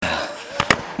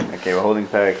Okay, we're holding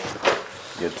Perek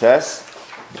Yotes,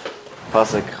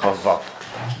 Pasuk Chavav.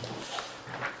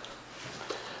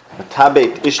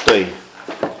 Tabet Ishtoi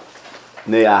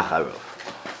Ne'acharov.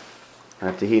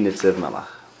 Atihi Nitzev Malach.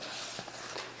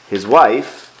 His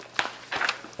wife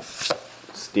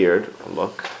steered, or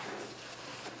looked,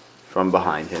 from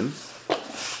behind him.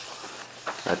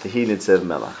 Atihi Nitzev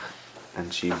Melach.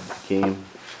 And she became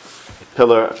a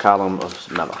pillar, a column of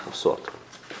melach, of salt.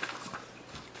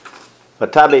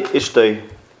 Vatabet Ishtoi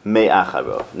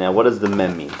Me'acharov. Now, what does the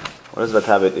mem mean? What does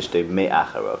Vatabet Ishtoi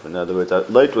Me'acharov? In other words,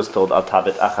 Lot was told, Al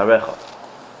Tabet Acharecha.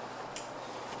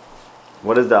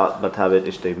 What is the Vatabet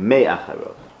Ishtoi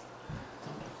Me'acharov?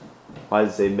 Why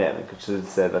does it say mem? It should have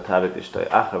said Vatabet Ishtoi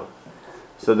Acharov.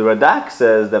 So the Radak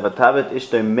says that Vatabet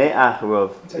Ishtoi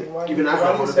Me'acharov. Why do you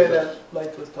say that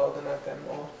Lot was told and not them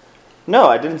all? No,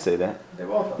 I didn't say that. They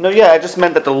were all told. No, yeah, I just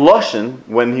meant that the Lashon,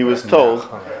 when he was told,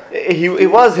 it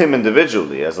was him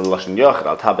individually as a Lashon Yochid,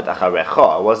 Al Tabet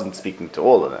Acharecha. I wasn't speaking to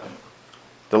all of them.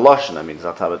 The Lashon, I mean, is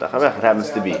Al Tabet Acharecha. It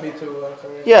happens to be.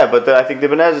 Yeah, but I think the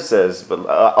Ibn Ezra says, but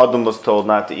Adam was told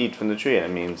not to eat from the tree, and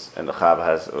it means, and the Chav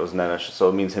was Nenesh, so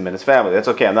it means him and his family. That's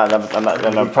okay. I'm not a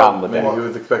problem with that. Maybe he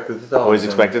was expected to tell. Always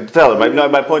expected to tell him.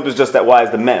 My point was just that why is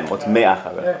the mem? What's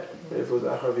me'achareh? If it was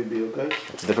Achar, he'd be okay.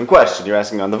 It's a different question. You're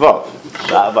asking on the vav.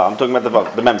 I'm talking about the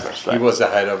vav, the mem first, right? He was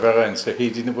ahead of her, and so he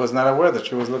was not aware that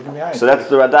she was looking behind. So that's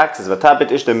the Radak says. Vatabet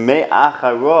Ishta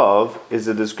Me'acharov is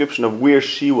a description of where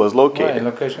she was located. Right,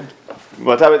 location.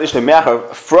 Vatabet Ishta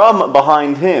Me'acharov, from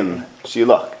behind him she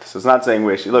looked. So it's not saying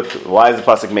where she looked. Why is the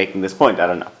pasuk making this point? I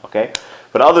don't know. Okay,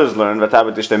 but others learn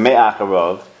Vatabet Ishta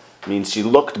Me'acharov means she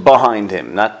looked behind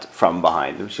him, not from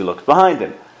behind him. She looked behind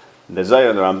him. The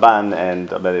Zohar, the Ramban, and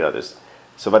many others.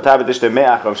 So Vatabet Ishtoi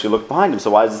Me'acharov, she looked behind him.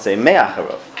 So why does it say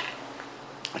Me'acharov?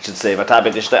 It should say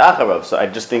Vatabet Ishtoi Acharov. So I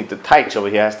just think the taich over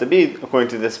here has to be, according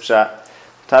to this pshat,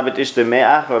 Vatabet Ishtoi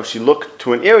Me'acharov, she looked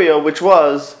to an area which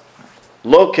was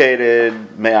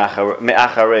located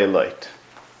Me'acharei Lot.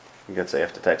 You can say you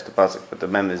have to text the pasuk, but the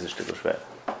mem is Ishtigal Shver.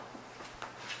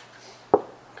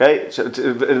 Okay,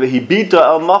 he beat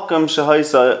al makam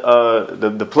shahaisa.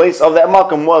 The place of that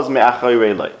makam was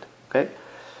Me'acharei Lot. Okay,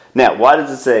 now why does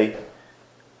it say?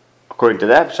 According to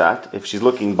that pshat, if she's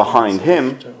looking behind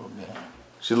him,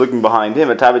 she's looking behind him.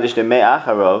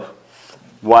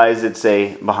 Why does it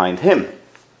say behind him?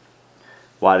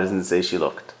 Why doesn't it say she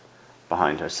looked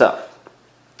behind herself?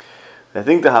 I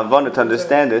think the Havana to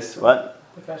understand this. What?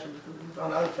 On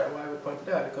the other side, why I would point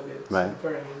it out, it could be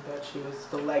inferring that she was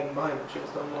still lagging behind him. She was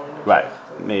still more in the right,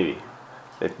 maybe.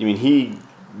 You mean he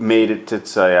made it to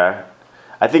Tzayar?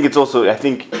 I think it's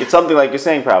something like you're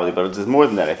saying probably, but it's more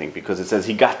than that, I think, because it says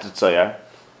he got to Tzayar,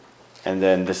 and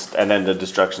then the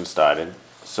destruction started.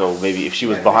 So maybe if she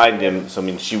was behind him, so I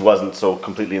mean she wasn't so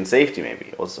completely in safety,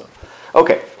 maybe also.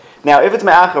 Okay, now if it's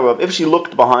Me'acharov, if she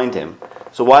looked behind him,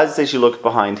 so why does it say she looked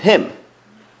behind him?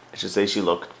 It should say she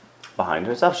looked behind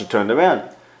herself. She turned around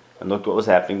and looked what was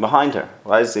happening behind her.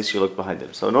 Why does it say she looked behind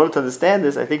him? So in order to understand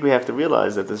this, I think we have to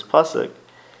realize that this pasuk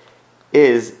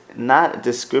is not a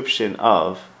description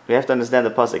of, we have to understand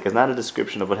the pasuk is not a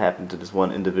description of what happened to this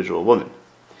one individual woman.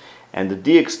 And the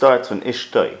diak starts from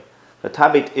Ishtoi. The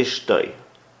Tabet Ishtoi.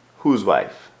 Whose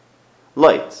wife?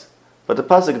 Lot. But the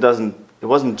pasuk it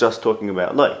wasn't just talking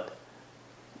about Lot.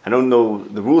 I don't know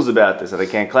the rules about this, and I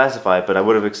can't classify it, but I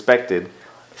would have expected,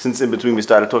 since in between we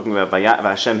started talking about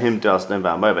Vashem him tells them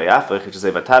Va'amar Va'yafach, it should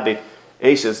say Vatabet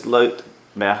Eishes Lot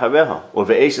Me'achareha, or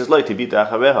Ve'eshes Lot Tibita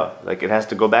Achareha. Like it has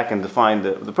to go back and define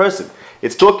the person.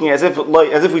 It's talking as if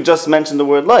we just mentioned the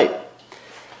word light.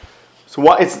 So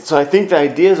I think the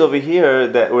idea is over here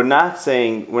that we're not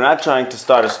trying to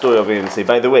start a story over here and say,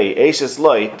 by the way, Eishes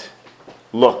Lot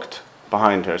looked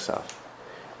behind herself.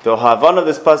 The Havana of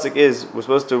this pasuk is we're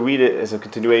supposed to read it as a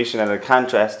continuation and a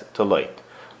contrast to Lot.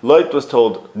 Lot was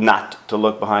told not to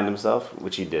look behind himself,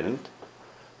 which he didn't,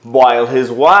 while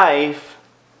his wife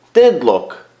did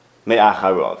look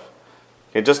Me'acharov.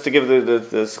 Okay, just to give the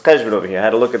cheshbon over here, how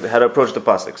to approach the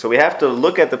pasuk. So we have to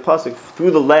look at the pasuk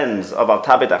through the lens of Al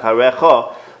Tabet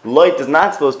Acharecha. Lot is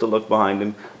not supposed to look behind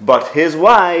him, but his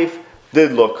wife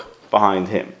did look behind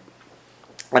him.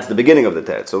 That's the beginning of the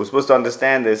text. So we're supposed to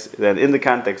understand this, that in the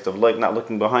context of Lot not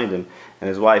looking behind him, and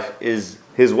his wife is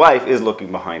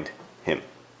looking behind him.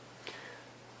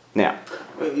 Now,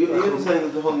 you're saying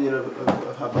that the whole union of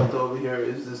Habata over here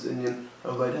is this union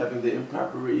of like having the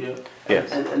improper riyah,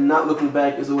 yes, and not looking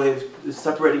back is a way of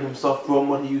separating himself from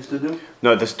what he used to do.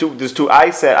 No, there's two.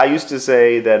 I used to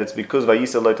say that it's because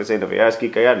Vayisa Lot to say the Vayarski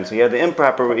Kayadin. So he had the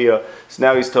improper riyah. So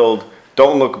now he's told,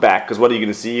 don't look back, because what are you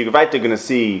going to see? You're going to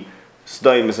see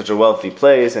Sdoim is such a wealthy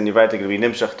place, and you're right to be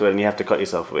nimshach to it, and you have to cut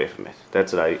yourself away from it.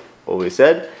 That's what I always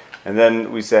said. And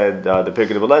then we said the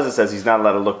Pirkei Belezer says he's not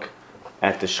allowed to look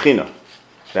at the Shechina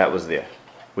that was there,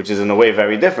 which is in a way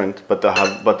very different. But the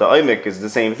Oimik is the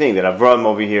same thing. That Avram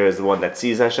over here is the one that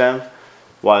sees Hashem,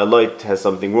 while Lot has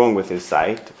something wrong with his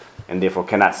sight, and therefore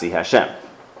cannot see Hashem.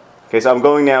 Okay, so I'm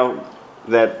going now.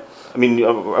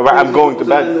 I'm going to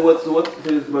bed. What's the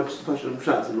question of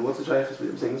Pshat? And what's the shaykhs between?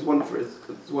 I'm saying it's one phrase,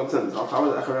 it's one sentence. Right.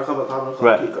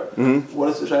 Mm-hmm. What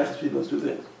is the shaykhs between those two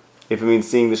things? If it means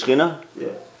seeing the Shechina?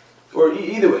 Yeah. Or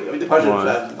either way. I mean, the question of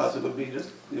Pshat, the passage would be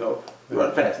just, you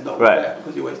run fast and don't run fast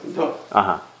because you're wasting time.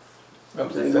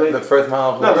 The first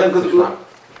mile. No, because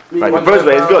right. The first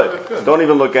way is good. Don't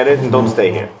even look at it and don't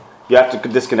stay here. You have to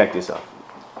disconnect yourself.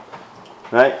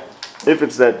 Right? If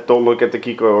it's that, don't look at the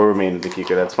kikar or remain in the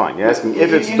kikar, that's fine. You're asking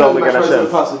if it's don't look at Hashem.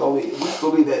 It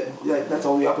will be that's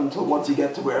only up until once you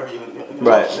get to wherever you're going.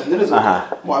 Right. Then it is okay.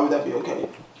 Why would that be okay?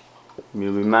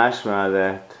 You'll be mashma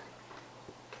that.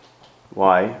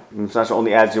 Why? It's not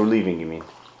only as you're leaving, you mean?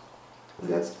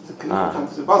 That's the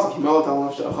context of pasuk.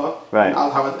 Right.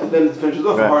 And then it finishes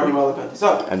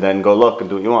off. And then go look and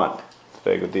do what you want. It's a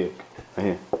very good deal. Right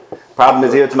here. Problem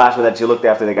is here it's mashma that she looked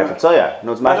after they got the tzoya.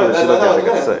 No, it's mashma that she looked after they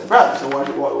got the tzoya. So why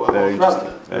Very interesting.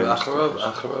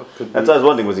 That's why I was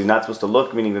wondering, was he not supposed to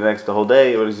look, meaning the whole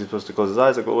day, or is he supposed to close his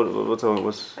eyes? Like, what's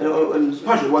and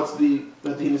Pasha, what's the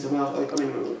heinous amount? Like, I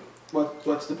mean,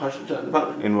 what's the Pasha?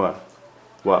 In what?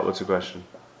 What's the question?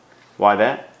 Why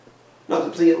that? No,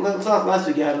 I'm saying last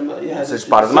week you had. It's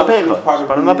part of the mapecha. Part of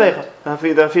the mapecha.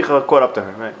 The ficha caught up to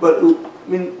her, right? But I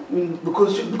mean,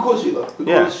 because she looked. Because she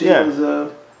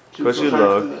was. Because she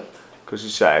looked. Because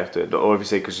she's shy to it. Or if you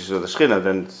say because she saw the shechina,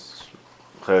 then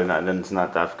it's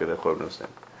not after the korban thing.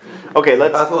 Okay,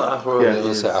 let's. I thought Acharov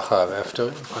is after.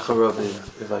 Acharov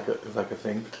is like a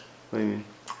thing. What do you mean?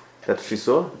 That's what she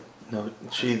saw? No,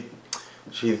 she's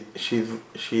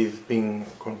being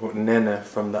quote unquote nene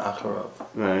from the Acharov.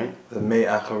 Right. The May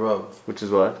Acharov. Which is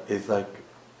what? Is like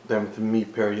them to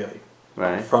meet Period.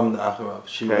 Right. From the Acharov.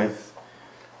 She was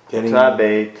getting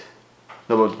Tabet.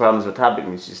 No, but the problem is with Tabet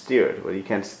means she steered. Well, you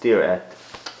can't steer at.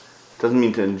 Doesn't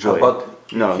mean to enjoy.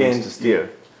 No, it means to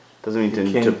steer. Doesn't mean to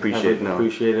appreciate. No.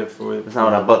 Appreciate it for it. That's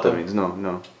not what abata means.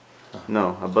 No.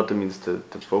 Abata means to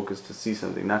focus, to see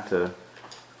something, not to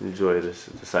enjoy the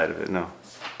side of it. No.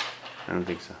 I don't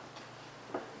think so.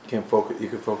 You can't focus. You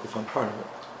can focus on part of it.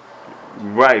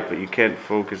 Right, but you can't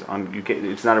focus on. You can't.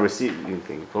 It's not a receiving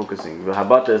thing. Focusing. The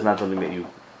habata is not something that it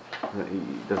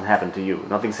doesn't happen to you.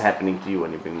 Nothing's happening to you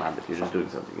when you're being mabit. You're just doing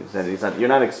something. It's not. You're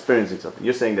not experiencing something.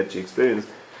 You're saying that she experienced.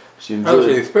 She enjoyed.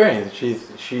 She experienced. She's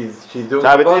doing.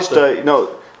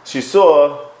 No, she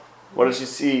saw. What did she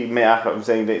see? I'm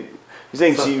saying that.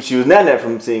 You're saying she was nana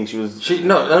from seeing she was.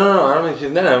 No. I don't think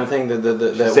she's nana. I'm saying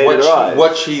that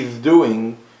what she's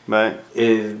doing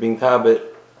is being tabit,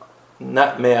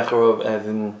 not me'acharov as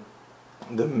in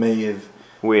the may is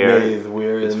where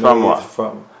it's from what?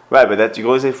 From. Right, but that you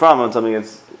always say from on something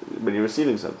that's when you're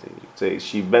receiving something. You say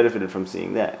she benefited from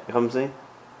seeing that. You know what I'm saying?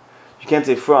 You can't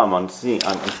say from on seeing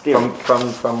on steering.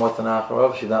 From what's an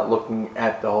acharov? She's not looking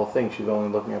at the whole thing. She's only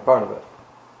looking at part of it.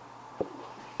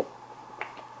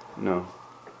 No.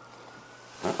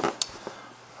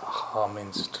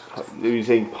 Means you're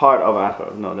saying part of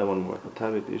Achar. No, that wouldn't work.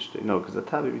 No, because the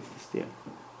tabi means to steer.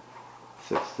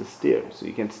 So it's to steer, so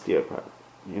you can't steer part.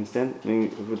 You understand? I mean,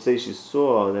 if we would say she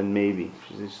saw, then maybe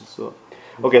she saw.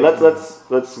 Okay, let's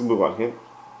move on.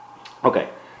 Okay.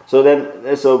 So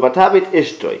Batabit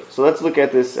Ishtoy. So let's look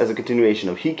at this as a continuation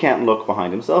of he can't look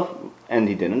behind himself, and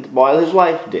he didn't, while his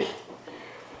wife did.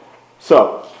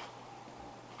 So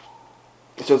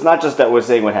it's not just that we're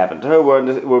saying what happened to her,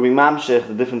 we're being mamshech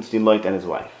the difference between Lot and his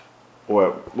wife.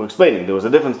 Or we're explaining there was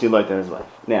a difference between Lot and his wife.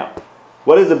 Now,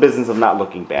 what is the business of not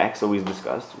looking back? So we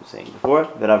discussed, we were saying before,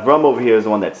 that Avram over here is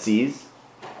the one that sees.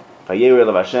 Vayir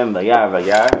elav Hashem,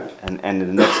 vayar, and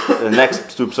in the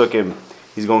next two psukim,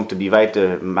 he's going to be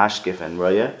weiter mashkif and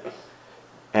raya.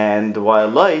 And while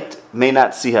Lot may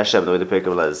not see Hashem, the way the Pirkei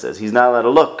Belezer says, he's not allowed to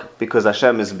look because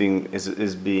Hashem is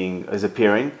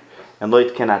appearing. And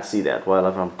Lot cannot see that, while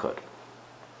Avram could.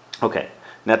 Okay,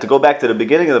 now to go back to the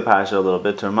beginning of the parasha a little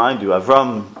bit, to remind you,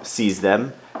 Avram sees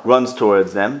them, runs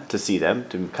towards them to see them,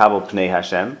 to kabel pnei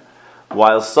Hashem,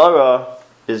 while Sarah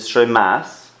is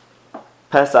shemas,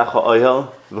 Pesach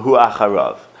ha'oil, v'hu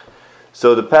acharav.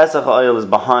 So the Pesach ha'oil is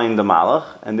behind the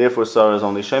malach, and therefore Sarah is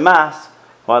only shemas,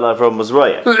 while Avram was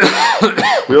roya.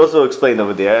 We also explained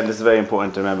over there, and this is very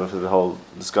important to remember for the whole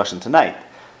discussion tonight,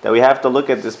 that we have to look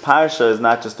at this parsha is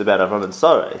not just about Avram and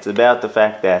Sarah. It's about the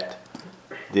fact that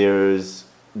there's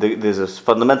there's a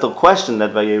fundamental question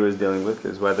that Vayera is dealing with,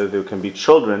 is whether there can be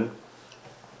children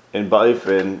in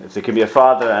Ba'ifrin, if there can be a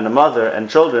father and a mother and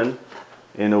children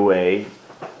in a way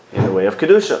of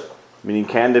Kedusha. Meaning,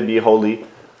 can there be holy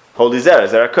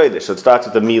Zera Kodesh? So it starts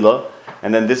with the Milah,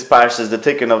 and then this parsha is the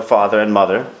tikkun of father and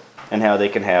mother, and how they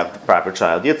can have the proper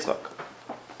child, Yitzchak.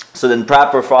 So then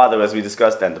proper father, as we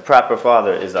discussed then, the proper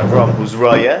father is Avram, who's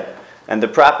Roya, and the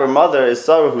proper mother is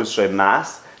Sarah, who's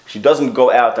Shemas. She doesn't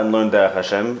go out and learn Derech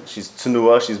Hashem. She's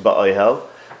Tznua, she's Ba'oihel.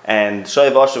 And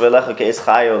Shoiv Ashav Elecha Ke'es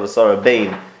Chayo, the Sarah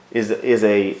Bain, is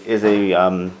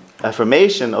a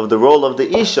affirmation of the role of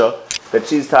the Isha, that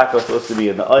she's supposed to be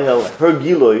in the Oihel. Her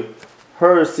Giloi,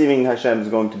 her receiving Hashem is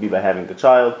going to be by having the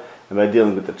child, and by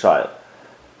dealing with the child.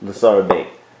 The Sarah Bain.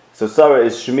 So Sarah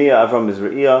is Shemiya, Avram is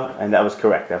Re'iyah, and that was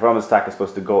correct. Avram is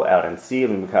supposed to go out and see,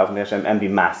 and be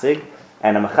masig.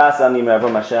 And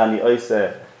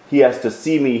he has to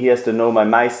see me, he has to know my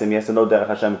maisim, he has to know Derech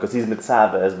Hashem, because he's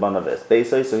mitzvah as banav es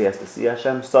beisai, so he has to see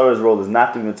Hashem. Sarah's role is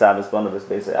not to be mitzvah as banav es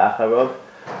beisai acharov,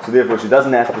 so therefore she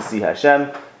doesn't have to see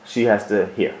Hashem, she has to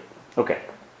hear. Okay.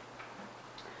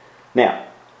 Now,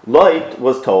 Lot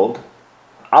was told,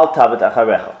 Al tavet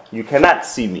acharecha, you cannot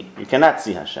see me, you cannot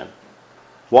see Hashem.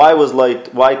 Why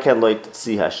can Lot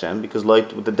see Hashem? Because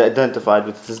Lot identified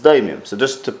with his daimim. So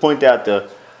just to point out to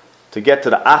get to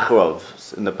the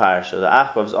Achrovs in the parasha, the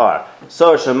Achrovs are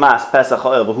Sor Shemas Pesach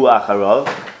Ha'el V'hu Acharov.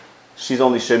 She's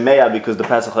only Shemeya because the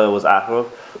Pesach Ha'el was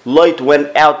Acharov. Lot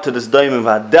went out to this daimim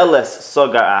V'Hadeles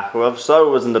Sogar Acharov. Sor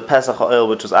was in the Pesach Ha'el,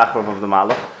 which was Acharov of the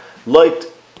Malach. Lot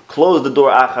closed the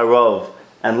door Acharov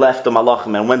and left the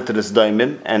Malachim and went to this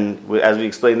daimim. And as we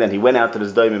explained then, he went out to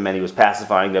this daimim and he was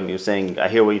pacifying them. He was saying, I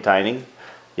hear what you're tining.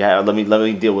 Yeah, let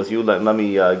me deal with you. Let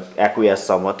me acquiesce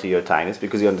somewhat to your tinus,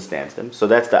 because he understands them. So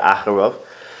that's the Acharov.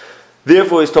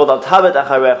 Therefore, he's told, Al tavet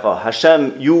acharecha.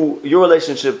 Hashem, your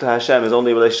relationship to Hashem is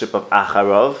only a relationship of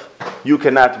Acharov. You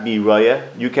cannot be Raya.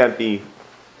 You can't see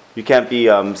the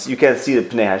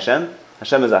Pnei Hashem.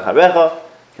 Hashem is Acharecha,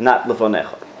 not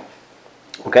Lefonecha.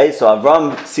 Okay, so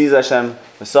Avram sees Hashem.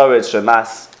 Sarah is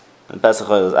Shemas, and Pesach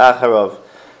is Acharov.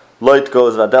 Lot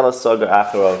goes Vadelas Sagar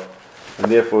Acharov,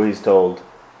 and therefore he's told,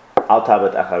 Al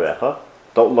tavet acharecha.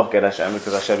 Don't look at Hashem,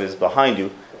 because Hashem is behind you,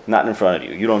 not in front of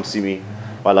you. You don't see me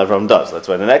while Avram does. That's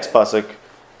why the next pasuk,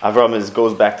 Avram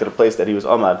goes back to the place that he was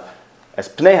Amad as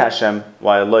Pnei Hashem,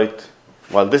 while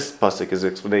this pasuk is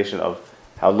an explanation of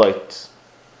how Lot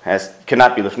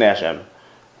cannot be Lefnei Hashem.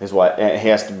 Is why he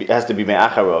has to be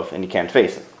Me'acharov, and he can't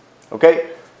face him. Okay,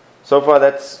 so far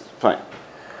that's fine.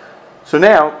 So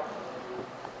now,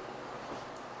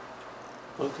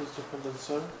 Lot is different than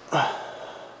Sarah?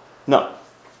 no,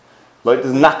 Lot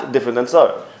is not different than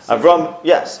Sarah. Avram,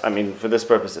 yes, I mean for this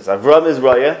purposes, Avram is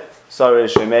Raya, Sarah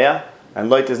is Shemeya, and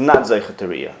Lot is not Zeichet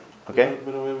Riyah. Okay.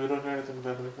 We don't hear anything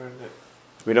about him currently.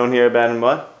 We don't hear about him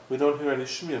what? We don't hear any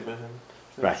Shmi about him.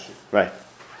 Right.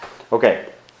 Okay.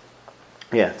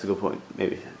 Yeah, it's a good point.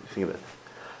 Maybe think about it.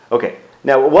 Okay.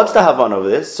 Now, what's the Havan over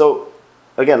this? So,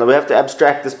 again, we have to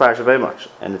abstract this parasha very much.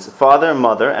 And it's father and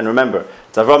mother, and remember,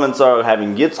 it's Avram and Sarah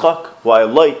having Yitzchak, while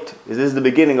Lot, this is the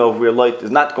beginning of where Lot is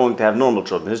not going to have normal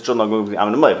children. His children are going to be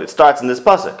Amon. It starts in this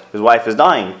pasuk. His wife is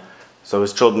dying, so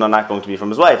his children are not going to be from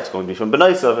his wife. It's going to be from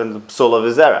Benoisav and the psul of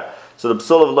his Zerah. So the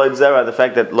psul of Lot Zerah, the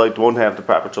fact that Lot won't have the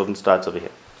proper children, starts over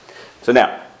here. So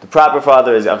now, the proper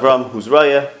father is Avram, who's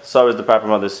Raya. Sarah is the proper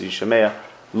mother, is Shemeya.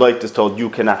 Lot is told, you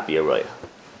cannot be a Raya.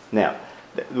 Now,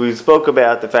 we spoke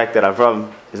about the fact that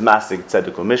Avram is masig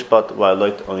tzeduk mishpat, while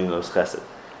Lot only knows chesed.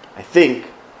 I think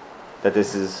that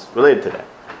this is related to that.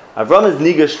 Avram is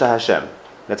nigash to Hashem.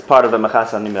 That's part of the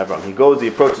machas anim Avram. He goes, he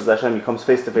approaches Hashem, he comes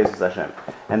face to face with Hashem.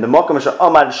 And the mokum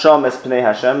amad sham es pnei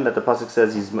Hashem, that the pasuk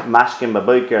says he's mashkim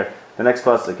baboiker. The next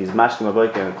pasuk, he's mashkim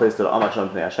baboiker in the place to the amad sham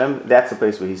pnei Hashem. That's the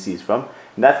place where he sees from,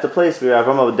 and that's the place where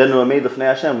Avram denu made pnei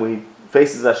Hashem, where he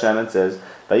faces Hashem and says,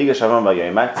 "Vayigash Avram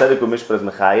v'yoyma tzeduk mishpat is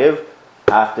mechayev."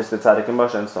 After the tzaddik and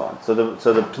Moshe and so on. So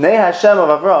the Pnei Hashem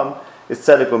of Avram is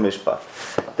tzedek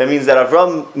u'mishpat. That means that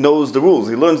Avram knows the rules.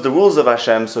 He learns the rules of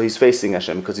Hashem, so he's facing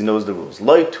Hashem because he knows the rules.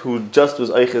 Lot, who just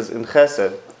was eiches in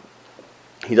Chesed,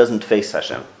 he doesn't face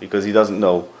Hashem because he doesn't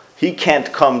know. He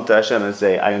can't come to Hashem and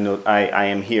say, I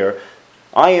am here.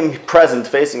 I am present.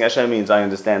 Facing Hashem means I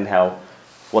understand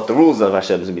what the rules of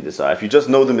Hashem's midas are. If you just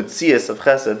know the mitzias of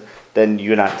Chesed, then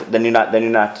you're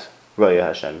not Roya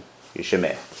Hashem. You're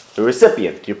Shemeh. The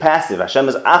recipient, you're passive. Hashem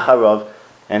is Acharov,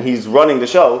 and he's running the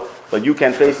show, but you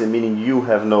can't face it, meaning you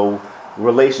have no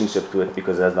relationship to it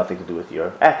because it has nothing to do with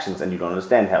your actions, and you don't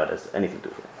understand how it has anything to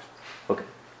do with your actions. Okay.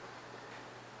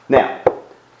 Now,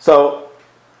 so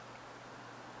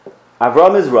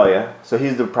Avram is Raya, so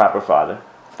he's the proper father.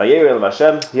 Vayera el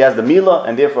Hashem, he has the Mila,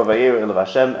 and therefore Vayera el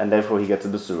Hashem, and therefore he gets a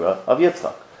Besura of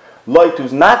Yitzchak. Loit,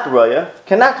 who's not Raya,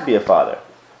 cannot be a father.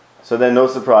 So then no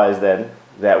surprise then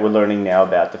that we're learning now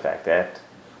about the fact that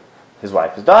his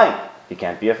wife is dying. He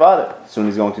can't be a father. Soon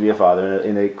he's going to be a father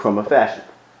in a krumah fashion.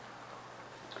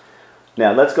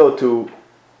 Now let's go to...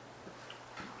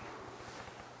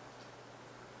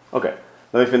 Okay,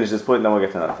 let me finish this point and then we'll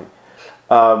get to another thing.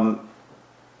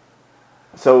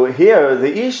 So here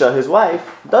the Isha, his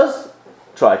wife, does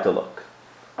try to look.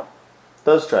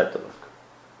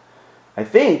 I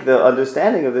think the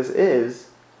understanding of this is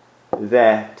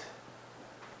that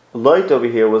Loit over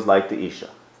here was like the Isha.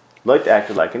 Loit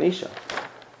acted like an Isha.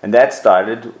 And that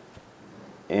started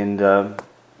in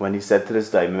when he said to this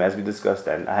daimim, as we discussed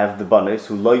then, I have the banis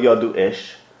who lo yadu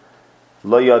ish.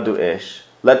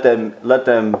 Let them.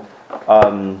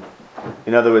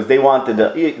 In other words, they wanted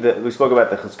we spoke about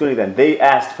the cheskuni then. They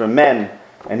asked for men,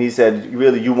 and he said,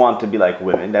 really, you want to be like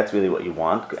women. That's really what you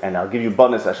want. And I'll give you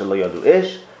banis asher lo yadu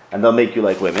ish, and they'll make you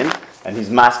like women. And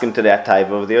he's masking to that type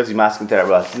over there. He's masking to that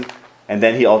ratzin. And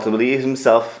then he ultimately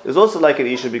himself is also like an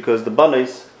isha because the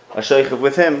banis are sheikhah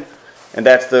with him, and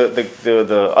that's the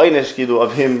einish kidu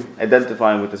of him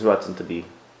identifying with his ratzin to be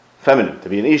feminine, to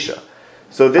be an isha.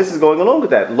 So this is going along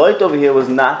with that. Loit over here was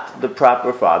not the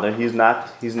proper father. He's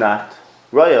not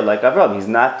raya like Avram. He's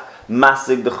not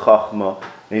masig the chachma.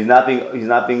 He's not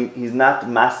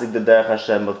masig the derech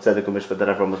Hashem of tzedek u'mishpat that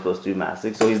Avram was supposed to be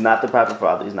masig. So he's not the proper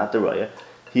father. He's not the raya.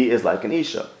 He is like an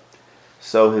isha.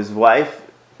 So his wife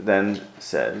then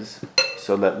says,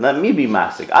 so let me be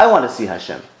masig. I want to see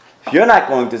Hashem. If you're not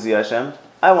going to see Hashem,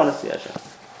 I want to see Hashem.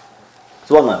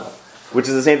 It's one level. Which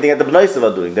is the same thing that the B'nai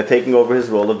are doing. They're taking over his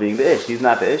role of being the Ish. He's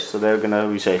not the Ish, so they're going to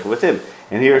be sheikh with him.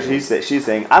 And here she's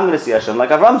saying, I'm going to see Hashem like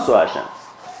Avram saw Hashem.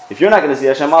 If you're not going to see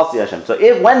Hashem, I'll see Hashem. So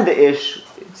when the Ish,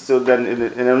 so then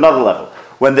in another level,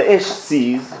 when the Ish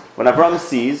sees, when Avram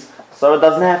sees, Sarah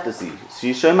doesn't have to see.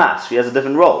 She's Shemas. She has a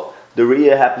different role. The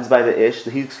Riyah happens by the Ish.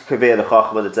 He's Kaveh, the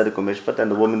Chachma, the Tzedek Mishpat, and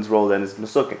the woman's role then is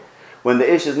Mesukim. When the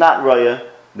Ish is not Raya,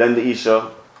 then the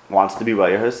Isha wants to be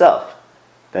Raya herself.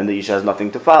 Then the Isha has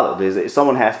nothing to follow.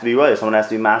 Someone has to be Raya, someone has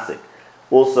to be Masik.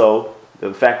 Also,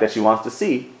 the fact that she wants to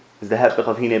see is the Hepech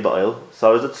of Hine Ba'il,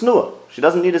 so is it Tznuah. She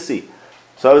doesn't need to see.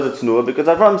 So is it Tznuah because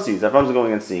Avram sees. Avram's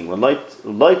going and seeing. When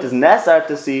Loit is Nesar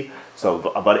to see, so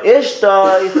but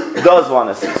Ishtai does want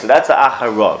to see. So that's the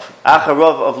Acharov.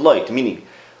 Acharov of Loit, meaning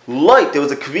Loit, there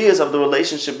was a kviyas of the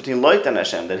relationship between Loit and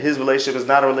Hashem, that his relationship is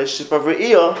not a relationship of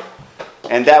Re'iyah,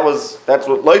 and that's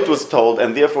what Loit was told,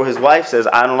 and therefore his wife says,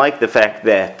 I don't like the fact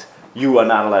that you are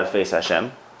not allowed to face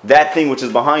Hashem. That thing which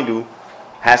is behind you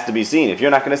has to be seen. If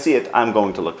you're not going to see it, I'm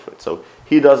going to look for it. So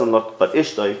he doesn't look, but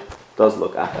Ishtoi does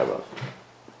look Acharav.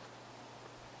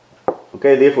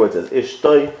 Okay, therefore it says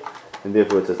Ishtoi, and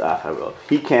therefore it says Acharav.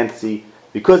 He can't see,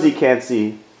 because he can't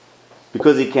see,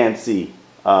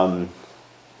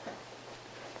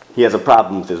 he has a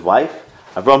problem with his wife.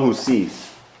 Avram who sees,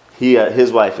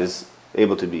 his wife is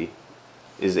able to be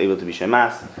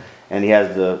Shemas, and he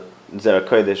has the Zerah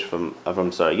Kodesh from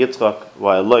Sarah Yitzchak,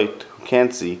 while Loit, who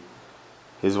can't see,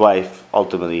 his wife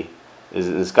ultimately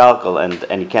is Kalkal,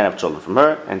 and he can't have children from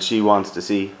her, and she wants to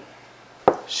see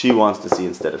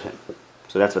instead of him.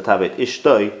 So that's what Tabet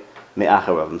Ishtoi me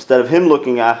Acharav. Instead of him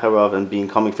looking Acharav and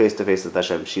coming face to face with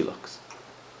Hashem, she looks.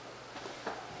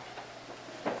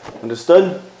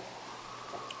 Understood?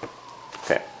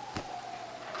 Okay.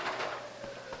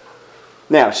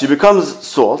 Now, she becomes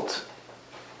salt,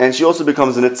 and she also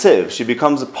becomes an etziv. She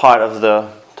becomes a part of the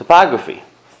topography.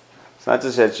 It's not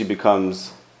just that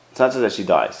she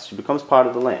dies. She becomes part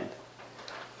of the land.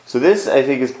 So this, I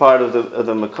think, is part of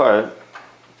the makar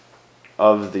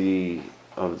of the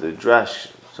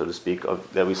drash, so to speak,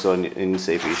 that we saw in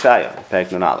Sefer Yeshaya,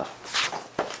 Perek Nun Aleph.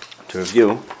 To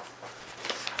review,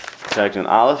 Perek Nun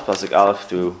Aleph, Pasuk Aleph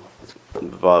through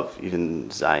Vav, even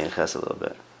Zayin Ches a little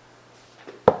bit.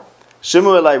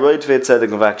 Shimu elai roit ve'etzedek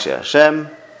mevakshei Hashem,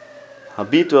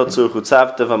 habitu al tzur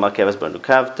chutzavte v'malkeves bar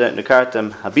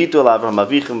nukartem, habitu al Avraham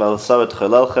avichem el saret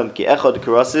cholelchem ki echad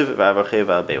kerasiv v'avarchei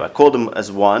v'arbeu. I called him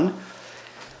as one.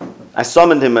 I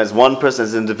summoned him as one person,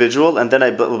 as an individual, and then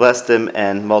I blessed him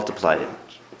and multiplied him.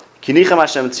 Ki nicham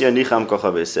Hashem tzir nicham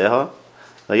kocha v'eseha,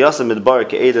 la'yasem midbar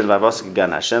ke'eden v'avasik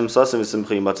gan Hashem, sasem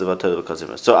v'simcha yimatzav v'atod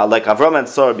v'kazimah. So like Avram and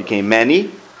Sarah became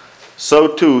many, so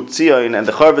too Tzion and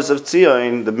the harvest of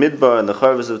Tzion, the Midbar and the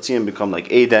harvest of Tzion become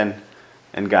like Eden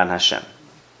and Gan Hashem.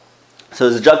 So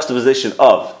there's a juxtaposition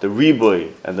of the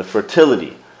riboy and the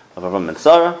fertility of Avram and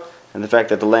Sarah, and the fact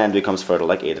that the land becomes fertile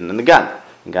like Eden and the Gan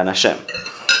Hashem.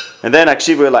 And then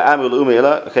Akshivu elai amru l'umei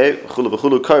ela, okay, chulu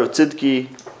v'chulu karv tzidki,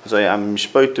 so I'm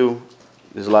mishpoitu,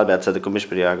 There's a lot about tzedek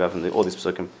u'mishpat agav and all these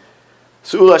psukim.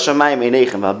 Su'ula shamayim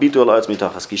einechem v'habitu al ha'aretz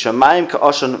mitachas ki shamayim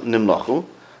ka'ashan nimlachu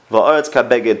v'ha'aretz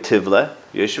ka'beged tivle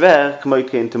yeshver k'moi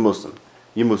kein temusam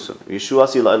yimusam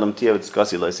yeshuasi la'olam tia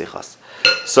v'tzkasi la'isechas.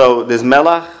 So there's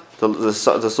melach,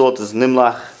 the salt is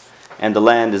nimlach, and the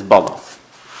land is bala.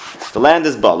 The land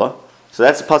is bala. So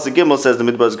that's the pasuk Gimel says the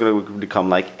midbar is going to become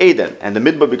like Eden, and the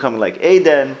midbar becoming like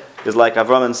Eden is like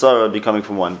Avram and Sarah becoming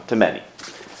from one to many.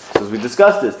 So as we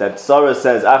discussed this, that Sarah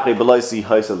says Achri b'loisi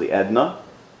haisali Edna.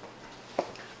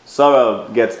 Sarah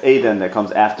gets Eden that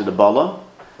comes after the bala,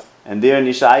 and there in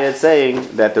Yeshaya it's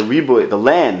saying that the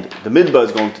land, the midbar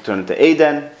is going to turn into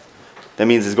Eden. That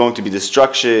means there's going to be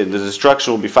destruction. The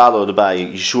destruction will be followed by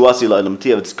Yeshuasi la'olam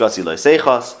tia v'tzkasi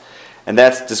la'isechas, and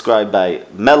that's described by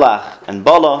Melach and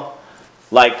Bala,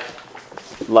 like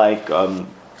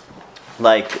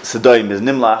Sodom is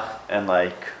Nimlach, and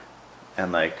like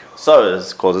Sarah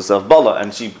calls herself Bala,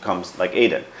 and she becomes like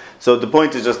Eden. So the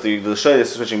point is just the Shayla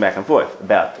is switching back and forth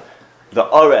about the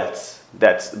Aretz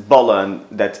that's Bala and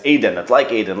that's Eden, that's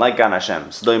like Eden, like Gan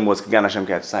Hashem. Sodom was Gan Hashem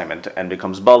at the time and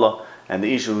becomes Bala, and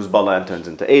the Isha who's Bala and turns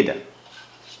into Eden.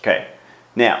 Okay,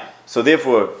 now so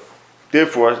therefore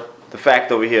the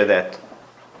fact over here that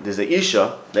there's a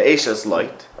Isha, the Isha is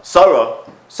light. Sarah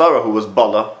who was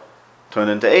Bala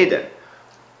turned into Eden.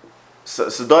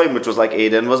 Sodom, which was like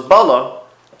Eden, was Bala,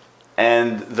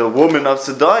 and the woman of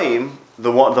Sodom,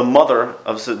 the mother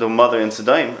in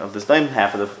Sodom, of the Sodom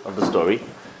half of the story,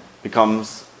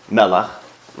 becomes Melach,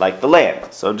 like the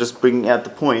land. So just bringing out the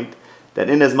point that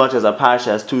in as much as our parsha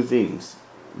has two themes,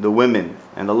 the women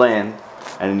and the land,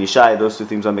 and in Yeshaya those two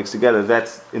themes are mixed together,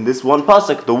 that's in this one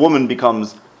pasuk the woman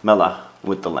becomes Melach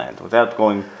with the land. Without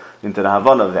going into the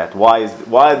Havana of that, why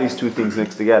are these two things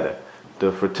mixed together?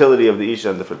 The fertility of the Isha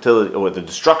and the fertility, or the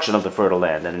destruction of the fertile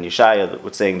land. And in Yeshaya,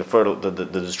 it's saying the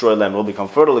destroyed land will become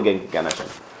fertile again.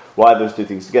 Why are those two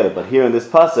things together? But here in this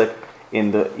pasuk,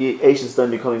 in the Isha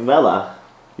stone becoming Melach,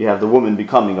 you have the woman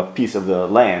becoming a piece of the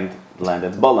land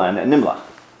that's Bala and Nimlach.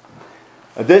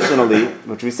 Additionally,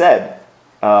 which we said,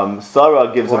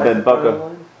 Sarah gives a ben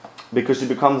bakar because she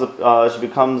becomes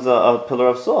a pillar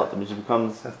of salt. I mean, she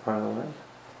becomes. That's part of the land.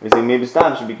 We say maybe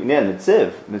Stam should be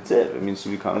Netziv. It means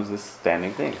she becomes this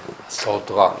standing thing. Salt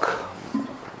rock.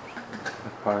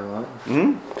 That's part of the land.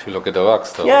 Mm-hmm. If you look at the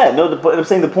rocks, though. Yeah, no. I'm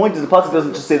saying the point is the pasuk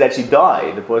doesn't just say that she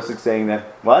died. The pasuk is saying that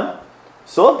what?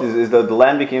 Salt is the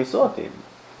land became salty.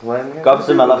 It's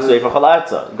a mineral.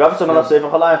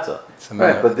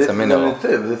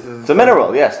 It's a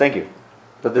mineral. Yes, thank you.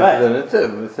 But this is a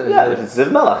Netziv. Yeah, it's a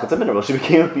melach. It's a mineral. She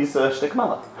became a piece of shtick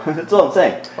melach. That's all I'm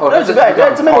saying. Oh, no, it's a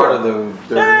mineral. Part of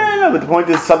the No. But the point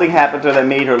is, something happened to her that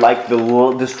made her like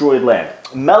the destroyed land.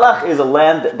 Melach is a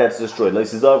land that's destroyed. Here,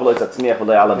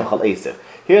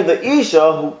 the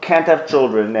Isha who can't have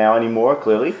children now anymore.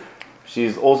 Clearly,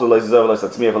 she's also because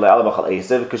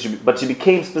she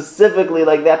became specifically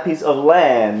like that piece of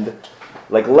land.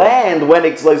 Like land, when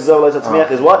it's is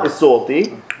what is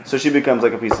salty, so she becomes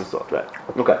like a piece of salt, right?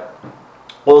 Okay.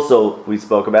 Also, we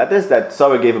spoke about this, that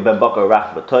Sarah gave a ben bakar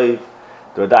rach b'toiv.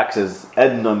 The Radak says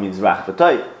Edna means rach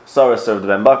b'toiv. Sarah served the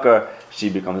ben bakar, she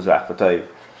becomes rach b'toiv.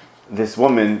 This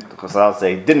woman, because I'll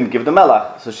say, didn't give the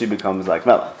melach, so she becomes like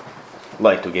melach.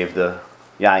 Like who gave the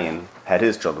yayin, had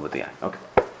his children with the yayin.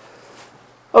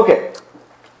 Okay.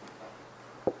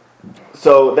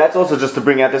 So that's also just to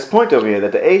bring out this point over here,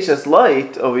 that the Eisha's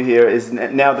light over here is,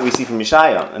 now that we see from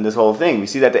Yeshaya and this whole thing, we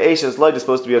see that the Eisha's light is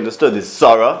supposed to be understood. There's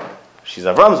Sarah, she's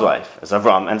Avram's wife. It's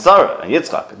Avram and Sarah and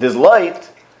Yitzchak. There's light,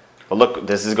 but look,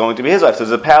 this is going to be his wife. So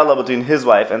there's a parallel between his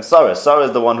wife and Sarah. Sarah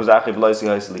is the one who's Achiv Loisi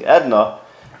Haisli Edna,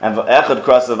 and Echad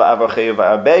Krasav Avarchei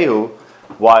Va'arbehu,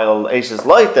 while Eisha's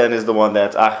light then is the one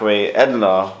that's Achrei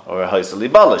Edna or Haisli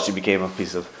Bala. She became a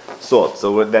piece of salt.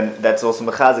 So then that's also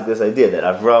mechazik this idea that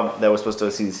Avram, that we're supposed to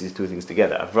see these two things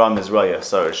together. Avram is Raya,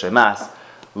 Sarah is Shemas.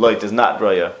 Lot is not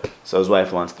Raya, so his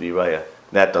wife wants to be Raya.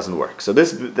 That doesn't work. So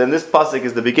this pasuk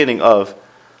is the beginning of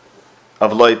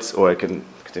Lot's, or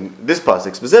this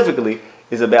pasuk specifically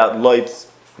is about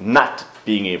Lot's not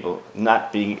being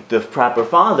the proper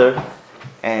father,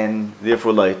 and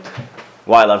therefore Lot,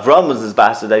 while Avram was his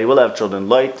bastard that he will have children,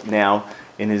 Lot now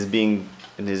in his being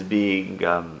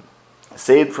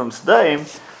saved from Sodom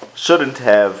shouldn't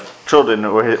have children,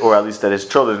 or at least that his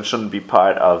children shouldn't be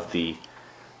part of the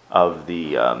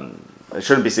it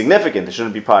shouldn't be significant. It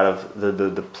shouldn't be part of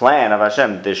the plan of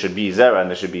Hashem. There should be Zerah and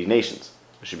there should be nations.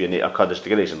 There should be a Kaddish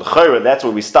nation. That's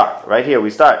where we start. Right here we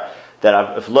start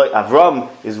that if Avram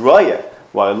is Roya,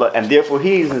 and therefore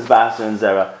he is his bastard and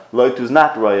Zerah, Lot who's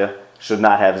not Roya should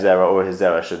not have Zerah, or his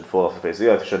Zerah should fall off the face of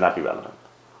the earth. Should not be relevant.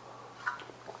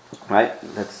 Right?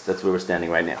 That's where we're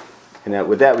standing right now. And now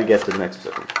with that we get to the next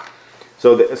psukim.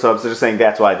 So I'm just saying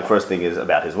that's why the first thing is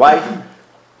about his wife.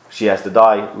 She has to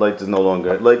die. Light is no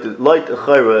longer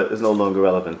chayra is no longer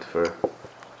relevant for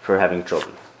having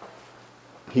children.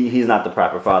 He's not the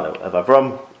proper father of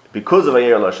Avram because of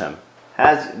Ayir Hashem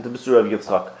has the Besura of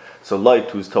Yitzchak. So Light,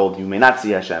 who's told you may not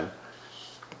see Hashem,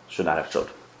 should not have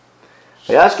children.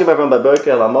 As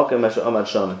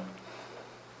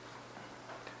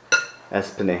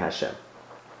Pnei Hashem.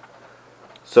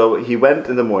 So he went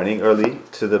in the morning early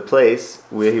to the place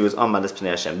where he was Amad as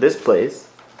Pnei Hashem. This place,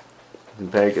 in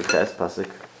Perikut Tes, Pasuk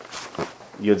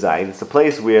Yud Zayin, it's the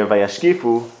place where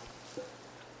Vayashkifu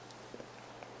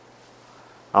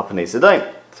Al Pnei Sidon.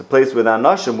 It's a place where the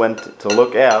Anashim went to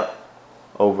look out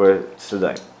over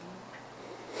Sidon.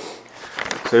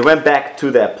 So he went back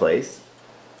to that place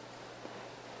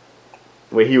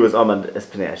where he was Amad as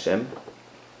Pnei Hashem.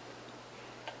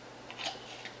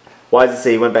 Why does it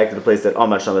say he went back to the place that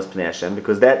Amad Sham as Pnei Hashem?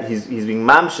 Because that he's being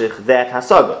mamshich that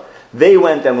hasaga. They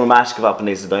went and were mashkav al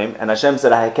Pnei Sidon, and Hashem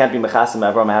said, I can't be mechasim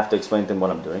Avram, I have to explain to him what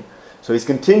I'm doing. So he's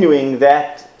continuing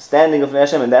that standing of Pnei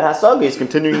Hashem, and that hasaga, he's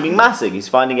continuing being masig. He's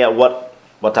finding out what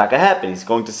taka happened. He's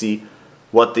going to see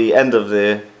what the end of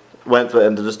the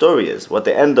story is, what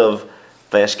the end of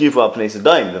Vayashkifu al Pnei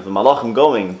Sidon, the malachim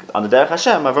going on the derech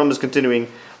Hashem. Avram is continuing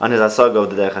on his hasaga of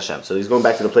the derech Hashem. So he's going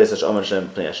back to the place that Amad Hashem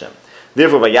Pnei Hashem.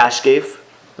 Therefore, Vayashkef,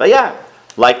 Vayar,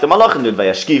 like the malachim did,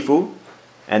 Vayashkifu,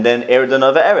 and then Erdan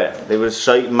of Ereh. They were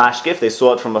mashkif, they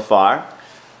saw it from afar,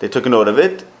 they took a note of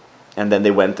it, and then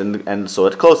they went and saw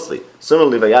it closely.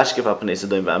 Similarly, Vayashkef al Pnei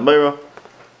Sidon v'Amora,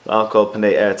 I'll call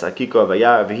Pnei Eretz Hakikor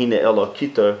Vayar, V'hine Elo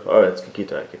Kitor, Eretz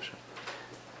Kitor Hakikor.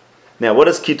 Now, what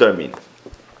does Kitor mean?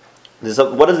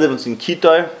 What is the difference between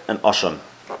Kitor and Osham?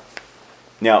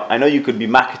 Now, I know you could be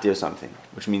makati or something,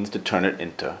 which means to turn it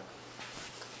into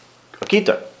a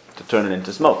kitar, to turn it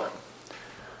into smoke.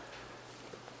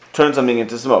 Turn something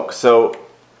into smoke. So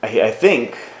I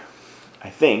think,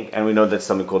 and we know that's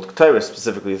something called ketairis,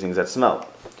 specifically things that smell.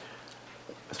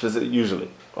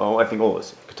 Usually, I think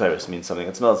always, ketairis means something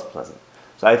that smells pleasant.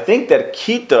 So I think that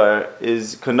kitar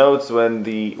connotes when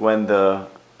the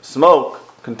smoke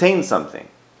contains something.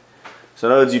 So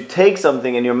in other words, you take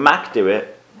something and you maktir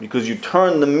it because you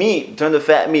turn the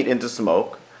fat meat into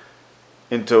smoke,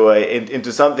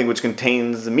 into something which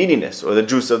contains the meatiness or the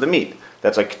juice of the meat.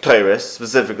 That's why ketairis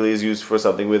specifically is used for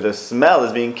something where the smell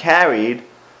is being carried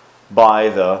by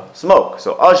the smoke.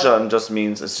 So ashan just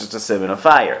means it's just a simon of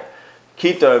fire.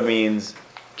 Kitar means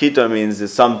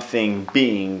there's something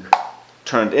being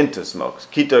turned into smoke.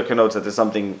 Kitar connotes that there's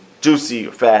something juicy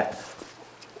or fat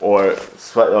or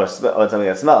something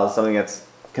that smells, something that's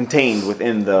contained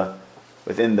within the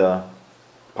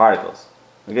particles.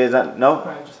 Okay, is that no?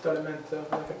 I just thought it meant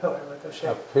like a pillar, like a shape.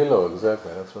 A pillow,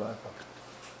 exactly. That's what I thought.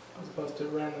 As opposed to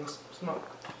random smoke.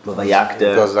 It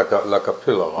goes like a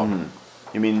pillow. Huh?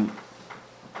 You mean?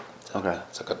 Okay.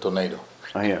 It's like a tornado.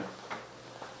 I hear.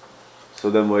 So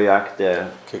then we act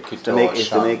to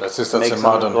make that's in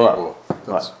modern Hebrew.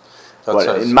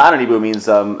 In modern Hebrew it means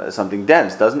something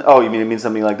dense, doesn't it? Oh, you mean it means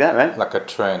something like that, right? Like a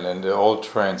train, and the old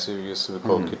trains used to be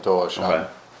called kitor shan. Okay.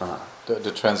 Uh-huh.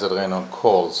 The trains that ran on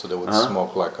coal, so they would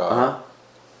smoke like a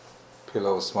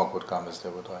pillow of smoke would come as they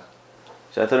would ride.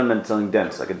 So I thought it meant something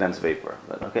dense, like a dense vapor.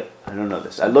 But okay, I don't know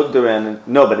this. I looked around and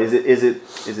no, but is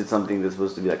it something that's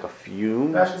supposed to be like a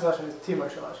fume? Bash's lashon is timor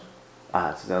shalashon.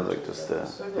 It sounds like just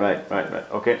right.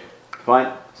 Okay,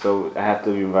 fine. So I have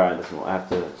to revise this more. I have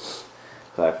to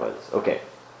clarify this. Okay.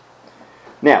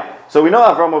 Now, so we know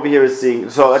Avram over here is seeing.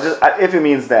 So if it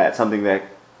means that something that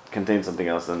contains something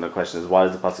else, then the question is, why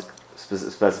does the pasuk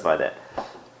specify that?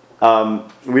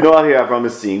 We know out here Avram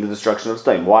is seeing the destruction of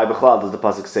Sodom. Why b'chlal does the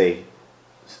pasuk say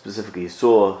specifically he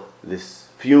saw this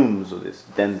fumes or this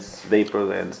dense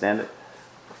vapor? I understand it.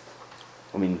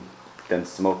 I mean, dense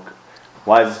smoke.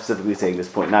 Why is it specifically saying this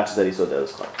point? Not just that he saw the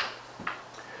Ereschach.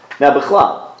 Now,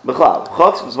 b'chlal,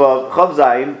 chav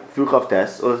zayin through chav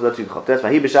tes, or let's do chav tes.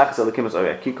 Vahi b'shachas elikimus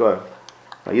orei kikor,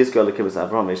 vayizkar elikimus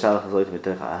Avram, vayishalach hazolit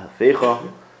mitecha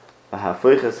ahafeicha,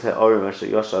 v'hafeiches he'orim asher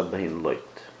yoshav behin loit.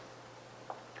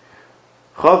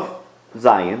 Chav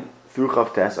zayin through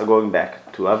chav tes are going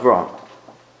back to Avram,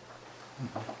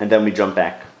 and then we jump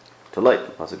back to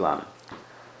light, pasuk lamed.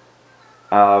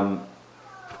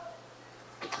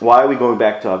 Why are we going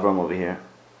back to Avram over here,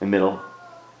 in the middle?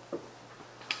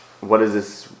 What is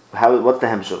this? What's the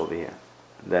hemshech over here?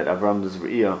 That Avram is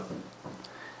Re'iyah,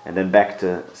 and then back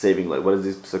to saving light. What is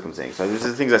these psukim saying? So these are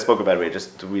the things I spoke about already,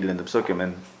 just to read it in the psukim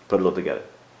and put it all together.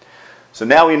 So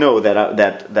now we know that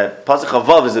pasuk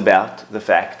Chavav is about the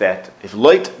fact that if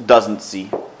light doesn't see,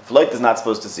 if light is not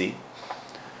supposed to see,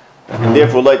 and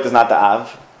therefore light is not the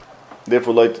Av,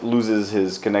 Therefore, Lot loses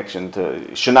his connection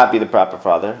to, should not be the proper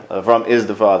father. Avram is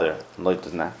the father, Lot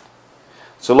does not.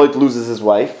 So Lot loses his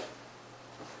wife,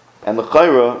 and the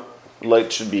Chayra,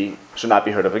 Lot should not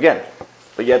be heard of again.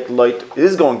 But yet Lot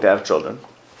is going to have children,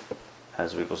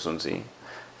 as we will soon see.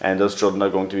 And those children are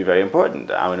going to be very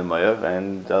important, Ammon and Moav,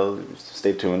 and they'll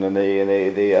stay tuned, and they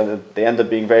end up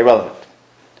being very relevant.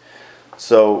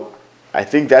 So, I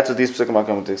think that's what these psukim are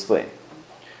coming to explain.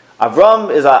 Avram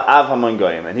is a Av Hamon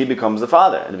Goyim, and he becomes the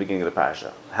father in the beginning of the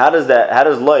parasha. How does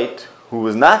Lot, who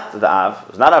was not the Av,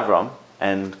 was not Avram,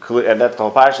 and that's the whole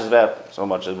parasha is about, so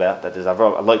much about, that is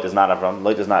Avram, Lot is not Avram,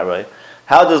 Lot is not Roy.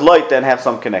 How does Lot then have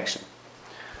some connection?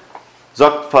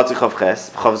 Zok Patzi Chav Ches,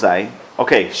 Chav Zayin.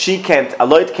 Okay,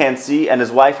 Lot can't see, and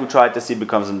his wife who tried to see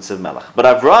becomes a Nesiv Melech. But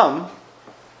Avram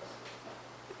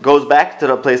goes back to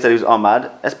the place that he was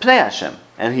Amad as Pnei Hashem,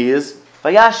 and he is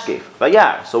Vayashkev,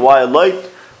 Vayar. So while Lot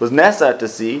was Nesar to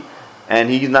see, and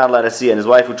he's not allowed to see, and his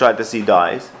wife who tried to see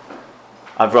dies,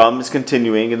 Avram is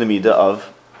continuing in the midah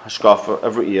of Hashkafa,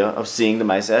 of Re'iyah, of seeing the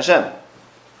Maaseh Hashem.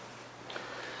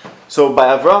 So by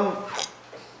Avram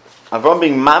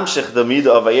being mamshich the midah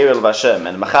of Vayir el Hashem,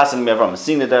 and Machasim Avram,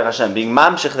 seeing the Derech Hashem, being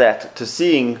mamshich that to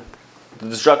seeing the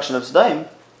destruction of Sodom,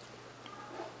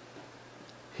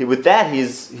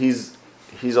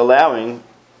 he's allowing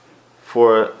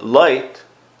for Lot,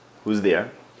 who's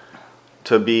there,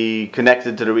 to be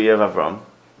connected to the Re'iyah of Avram,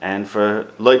 and for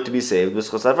Lot to be saved with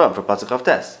Chos Avram, for Pasuk Chav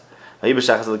Tes. So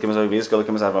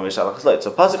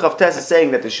Pasuk Chav Tes is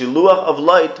saying that the Shiluach of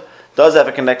Lot does have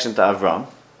a connection to Avram,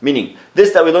 meaning,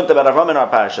 this that we learned about Avram in our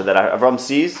parasha, that Avram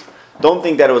sees, don't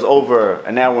think that it was over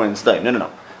and now we're in Sodom. No.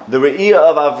 The Re'iyah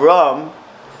of Avram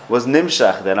was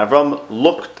Nimshach, then Avram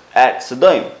looked at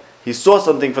Sodom. He saw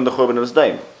something from the Churban of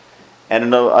Sodom.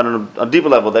 And on a deeper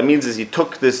level, that means is he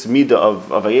took this midah of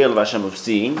Vayel Hashem of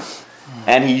seeing,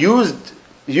 and he used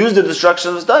the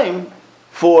destruction of Sodom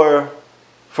for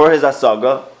his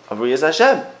asaga of Riyas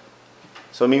Hashem.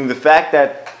 So meaning the fact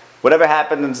that whatever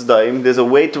happened in Sodom, there's a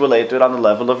way to relate to it on the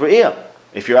level of Re'iyah,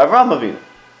 if you're Avram Avinu.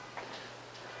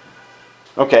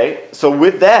 Okay, so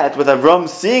with Avram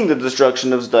seeing the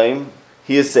destruction of Sodom,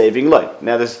 he is saving Lot.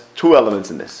 Now there's two elements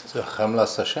in this. So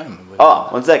Chamlas Hashem.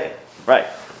 One second. Right.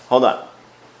 Hold on.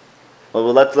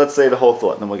 Well, let's say the whole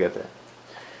thought, and then we'll get there.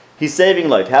 He's saving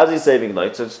Lot. How's he saving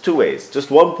Lot? So it's two ways. Just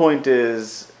one point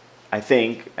is, I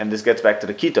think, and this gets back to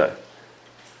the Kitar.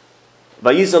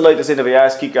 Vayisa Lot to say the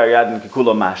Vayas Kikar Yadin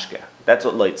Kikulo Mashke. That's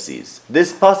what Lot sees.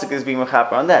 This pasuk is being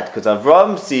mechaper on that, because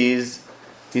Avram sees,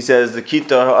 he says, the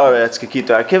Kitar Haaretz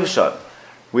Kikitar Kivshon.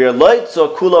 Where Lot saw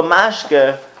Kula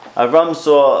Mashke, Avram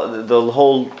saw the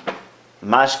whole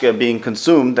Mashke being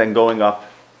consumed and going up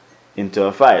into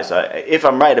a fire. So if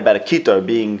I'm right about a kitar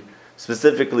being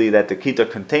specifically that the kitar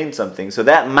contained something, so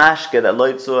that mashke that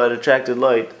Lot saw had attracted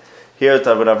Lot, here it's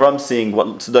when Avram seeing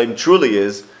what Sodom truly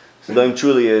is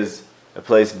a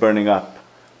place burning up,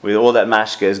 where all that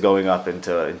mashke is going up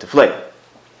into flame.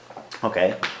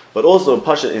 Okay? But also in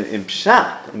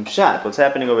Pshat, what's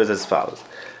happening over is as follows.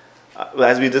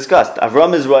 As we discussed,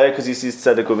 Avram is Raya because he sees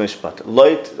Tzedek u'Mishpat.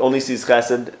 Lot only sees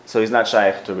Chesed, so he's not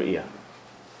Shaykh to Re'iyah.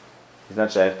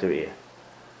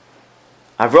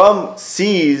 Avram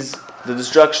sees the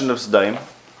destruction of Sodom.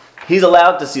 He's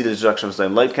allowed to see the destruction of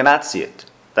Sodom. Lot cannot see it.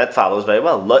 That follows very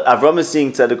well. Avram is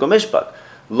seeing Tzedek u'Mishpat.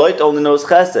 Lot only knows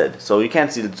Chesed, so you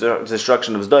can't see the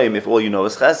destruction of Sodom if all you know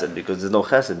is Chesed, because there's no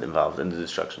Chesed involved in the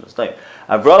destruction of Sodom.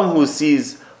 Avram,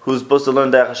 who's supposed to learn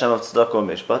Derech Hashem of Tzedek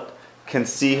u'Mishpat, can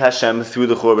see Hashem through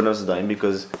the Churban of Sodom,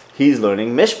 because he's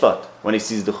learning Mishpat when he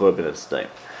sees the Churban of Sodom.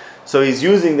 So he's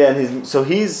using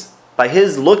by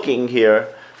his looking, he's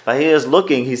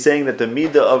saying that the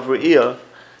midah of Re'iyah,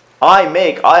 I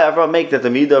Avram make that the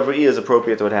midah of Re'iyah is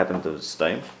appropriate to what happened to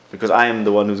Sodom, because I am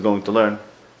the one who's going to learn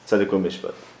Tzedek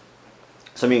u'Mishpat.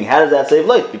 So meaning, how does that save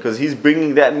Lot? Because he's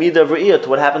bringing that midah of Re'iyah to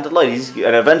what happened to Lot.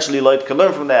 And eventually Lot can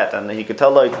learn from that, and he could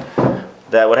tell Lot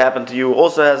that what happened to you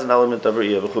also has an element of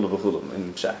Re'iyah, v'chulu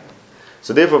in Pshat.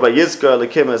 So therefore, by Yizkar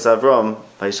lekimes Avram,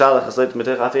 by Shalach Haslet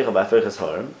Mitech Afecha, by Afeches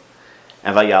Harim,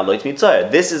 and Vayaloit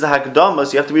Mitzayah. This is a Hakdama,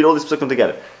 so you have to read all these psukim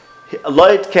together.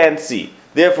 Lot can't see,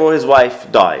 therefore his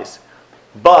wife dies.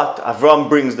 But Avram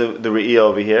brings the Re'iyah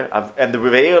over here, and the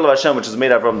Re'iyah of Hashem, which is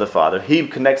made Avram the father, he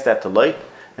connects that to Lot,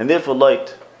 and therefore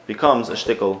Lot becomes a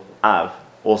shtickle Av,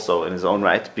 also in his own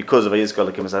right, because of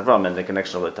Vayizkar lekimes Avram and the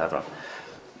connection of Lot to Avram.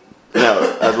 Now,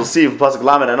 as we'll see from Pasuk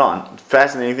Lamed and on,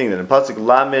 fascinating thing that in Pasuk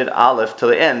Lamed Aleph to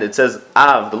the end, it says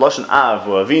Av, the Lashon Av,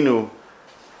 or Avinu,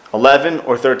 11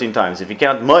 or 13 times. If you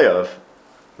count Moav,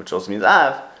 which also means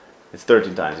Av, it's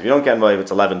 13 times. If you don't count Moav,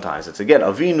 it's 11 times. It's again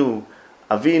Avinu,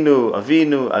 Avinu,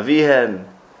 Avinu, Avihen,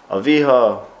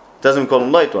 Aviha, doesn't call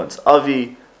him light once.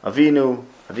 Avi, Avinu,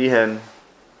 Avihen,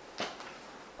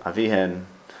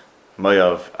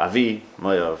 Moav, Avi,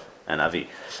 Moav, and Avi.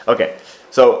 Okay,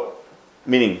 so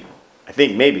meaning, I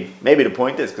think maybe the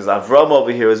point is because Avram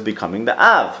over here is becoming the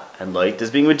Av, and Lot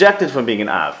is being rejected from being an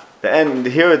Av.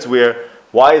 Here it's where,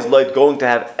 why is Lot going to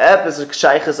have episode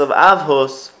shaychus of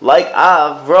Avhos like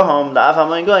Avraham, the Av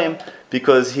HaMoed Goyim?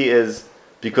 Because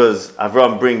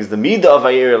Avram brings the midah of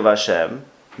Vayir El Hashem,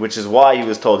 which is why he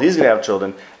was told he's going to have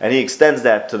children, and he extends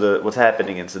that to what's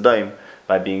happening in Sodom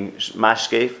by being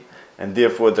mashkef, and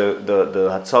therefore the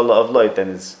Hatzalah of Lot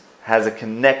then has a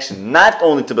connection not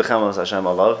only to Bechamas Hashem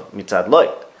Alav, mitzad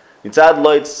Lot. Mitzad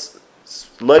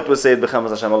Lot was said Bechamas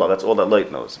Hashem Alav, that's all that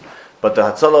Lot knows. But the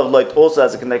Hatzalah of Lot also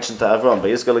has a connection to Avram.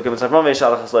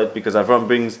 Because Avram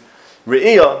brings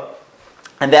Re'iyah,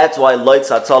 and that's why Lot's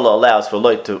Hatzalah allows for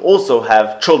Lot to also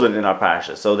have children in our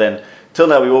parasha. So then, till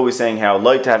now we were always saying how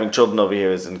Lot having children over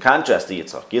here is in contrast to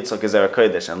Yitzchak. Yitzchak is Zerah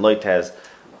Kodesh, and Lot has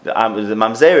the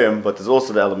Mamzerim, but there's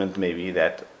also the element maybe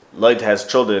that Lot has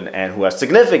children and who are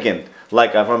significant,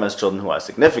 like Avram has children who are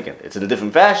significant. It's in a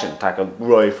different fashion, Taka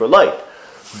Roy for Lot.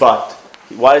 But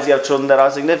why does he have children that are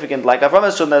significant? Like Avram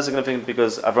has children that are significant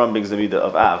because Avram brings the midah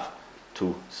of Av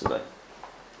to Sodom.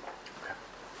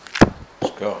 Okay.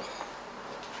 Let's go.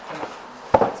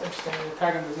 It's interesting, the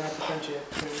Targum does not differentiate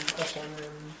between Hashem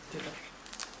and Yitzchak.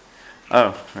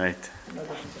 Oh, right. No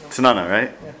difference at all. Tanana,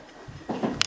 right? Yeah.